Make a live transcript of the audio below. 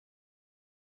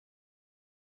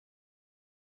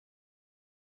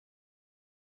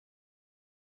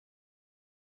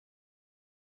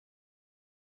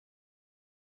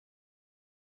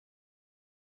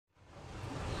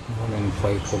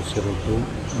5402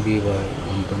 BY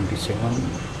 127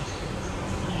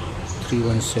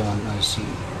 317 IC.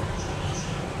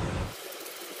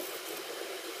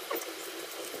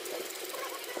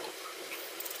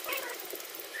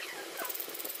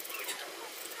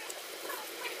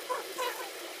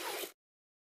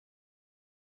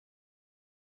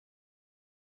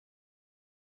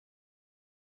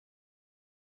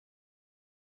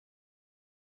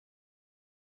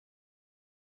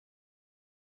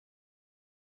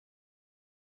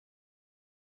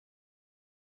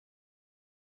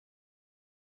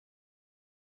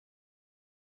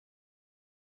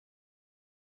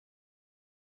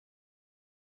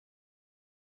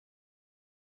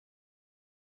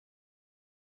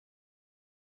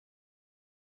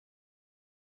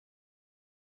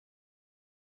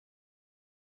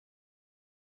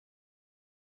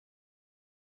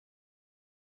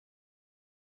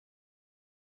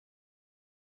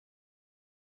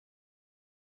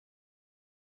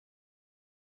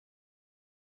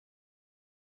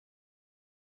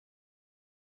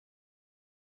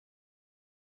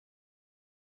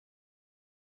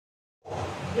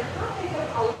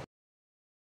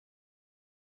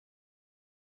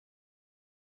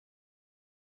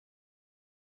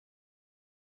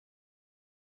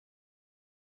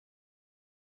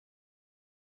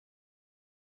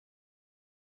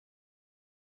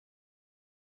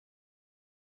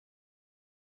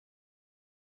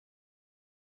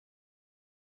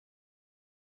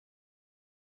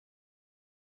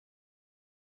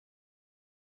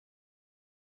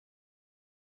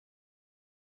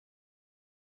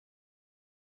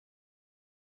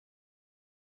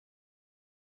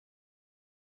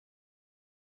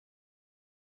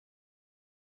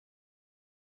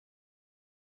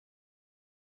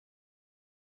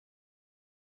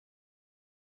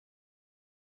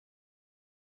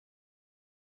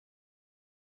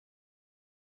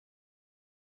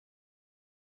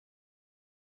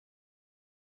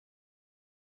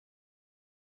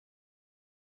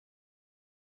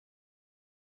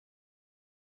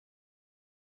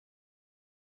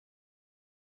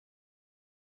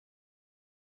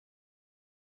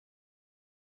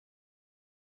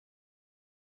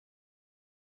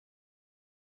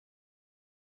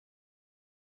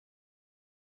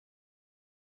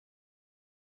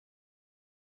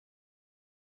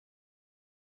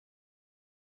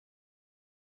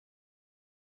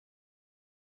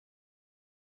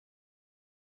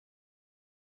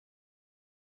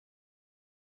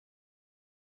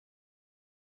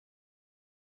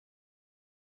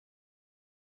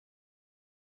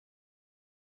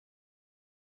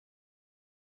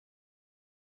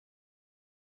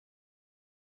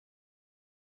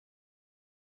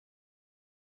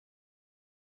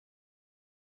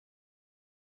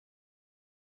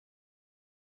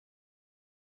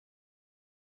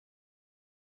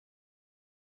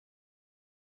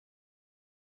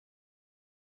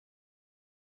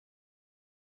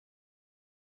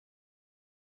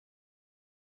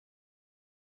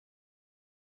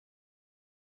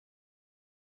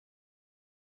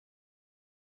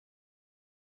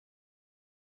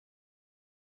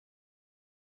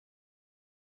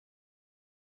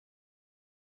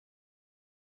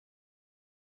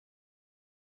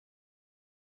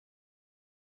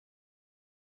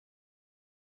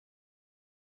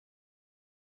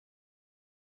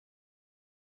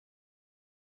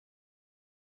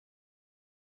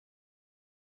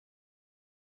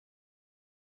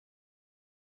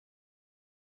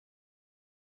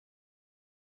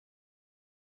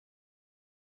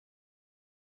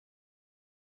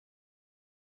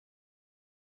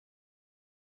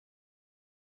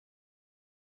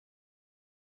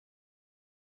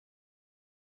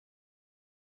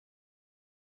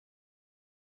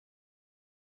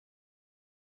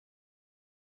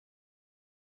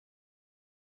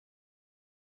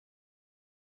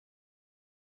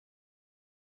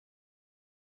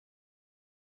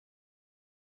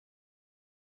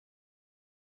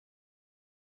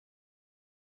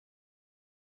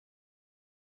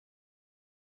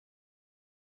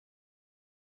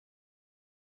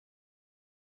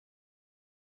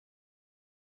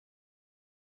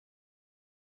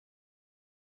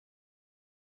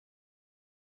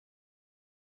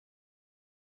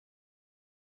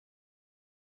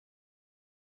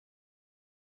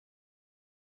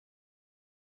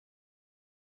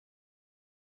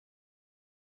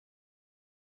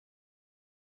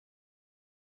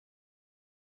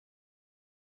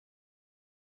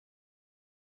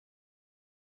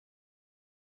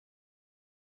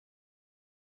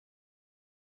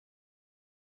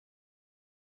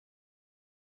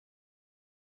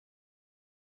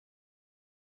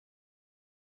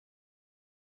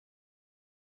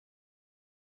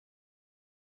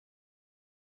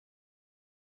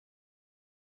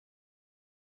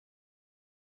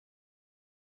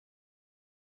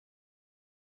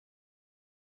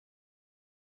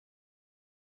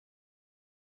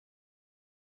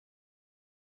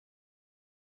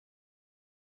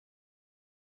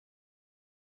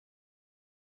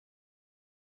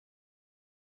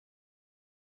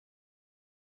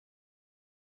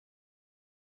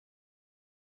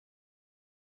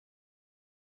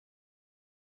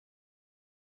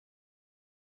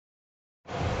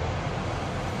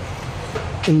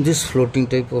 In this floating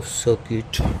type of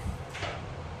circuit,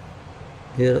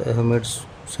 here I have made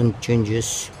some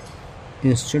changes.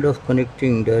 Instead of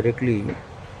connecting directly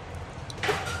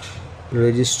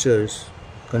resistors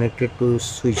connected to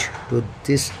switch to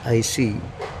this IC,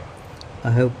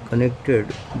 I have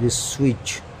connected this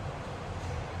switch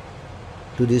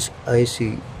to this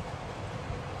IC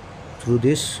through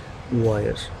this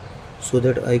wires, so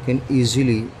that I can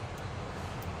easily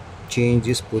change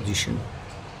this position.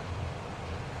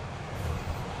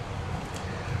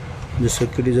 The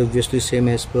circuit is obviously same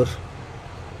as per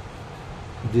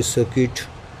this circuit.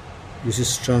 This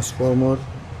is transformer,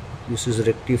 this is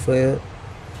rectifier,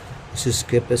 this is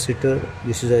capacitor,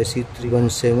 this is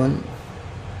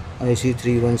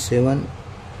IC317,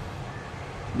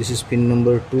 this is pin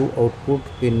number 2 output,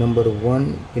 pin number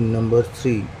 1, pin number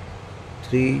 3,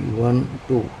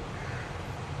 312.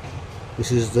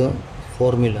 This is the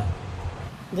formula.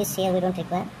 This here we don't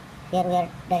require. Here we are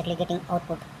directly getting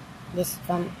output. This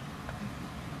from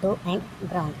 2 and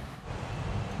ground.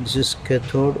 This is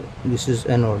cathode, this is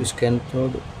anode. This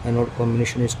cathode anode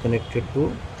combination is connected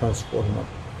to transformer.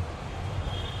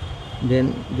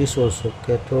 Then this also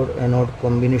cathode anode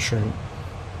combination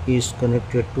is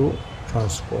connected to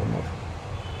transformer.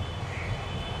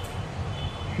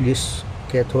 This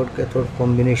cathode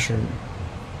combination,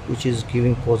 which is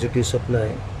giving positive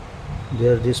supply,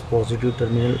 there this positive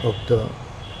terminal of the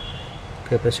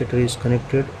capacitor is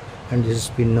connected, and this is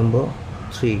pin number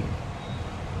 3.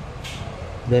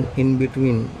 Then in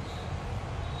between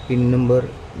pin number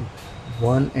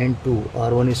 1 and 2,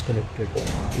 R1 is connected.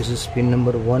 This is pin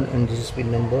number 1 and this is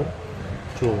pin number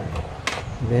 2.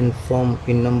 Then from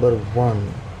pin number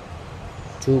 1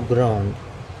 to ground,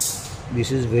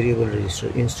 this is variable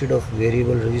resistor. Instead of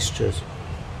variable resistors,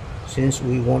 since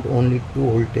we want only 2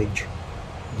 voltage,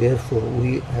 therefore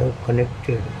we have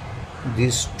connected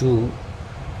these 2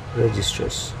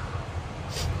 resistors.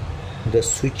 The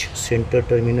switch center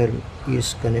terminal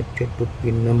is connected to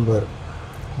pin number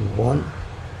 1,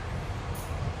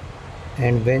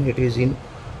 and when it is in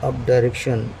up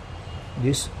direction,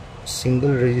 these single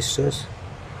resistors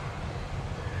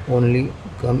only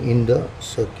come in the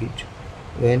circuit.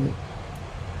 When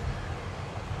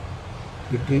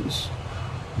it is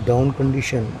down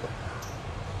condition,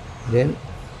 then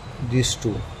these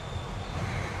 2.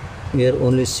 Here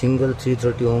only single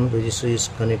 330 ohm resistor is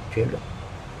connected.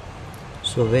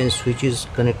 So when switch is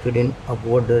connected in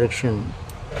upward direction,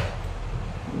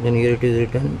 then here it is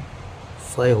written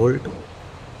 5 volt,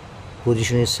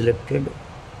 position is selected,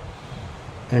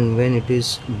 and when it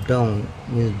is down,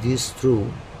 means these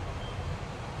through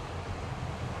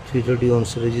 330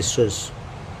 ohms resistors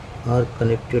are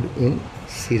connected in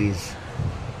series.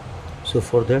 So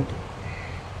for that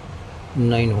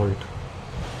 9 volt,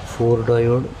 4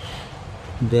 diode,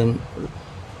 then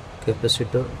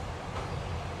capacitor,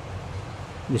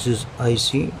 this is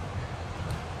IC,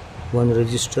 1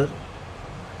 resistor,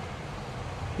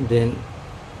 then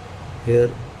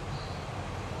here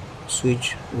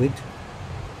switch with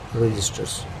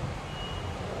resistors.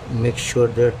 Make sure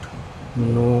that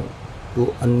no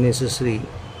 2 unnecessary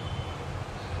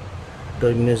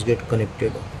terminals get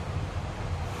connected.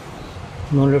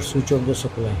 Now let's switch off the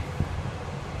supply.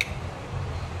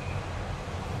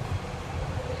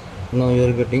 Now you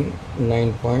are getting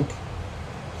 9.5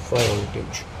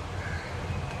 voltage.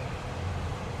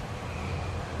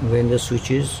 When the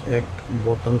switch is at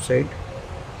bottom side,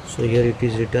 so here it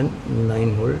is written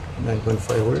 9 volt,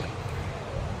 9.5 volt,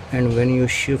 and when you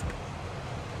shift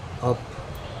up,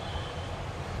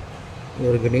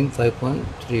 you are getting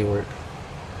 5.3 volt,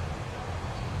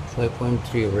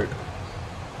 5.3 volt,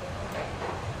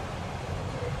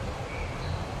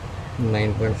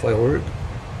 9.5 volt,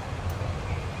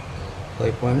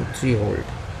 5.3 volt,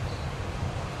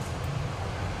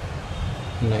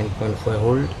 9.5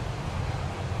 volt,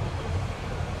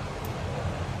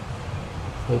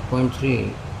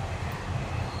 5.3,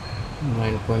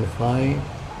 9.5,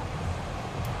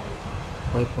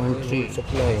 5.3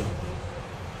 supply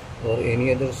or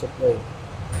any other supply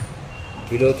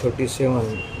below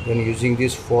 37, when using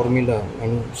this formula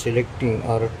and selecting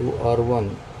R2,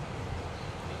 R1,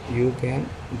 you can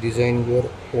design your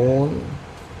own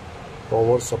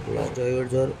power supply.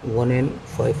 Diodes are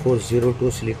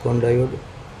 1N5402 silicon diode,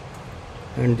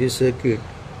 and this circuit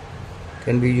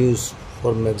can be used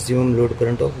for maximum load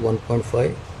current of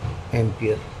 1.5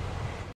 ampere.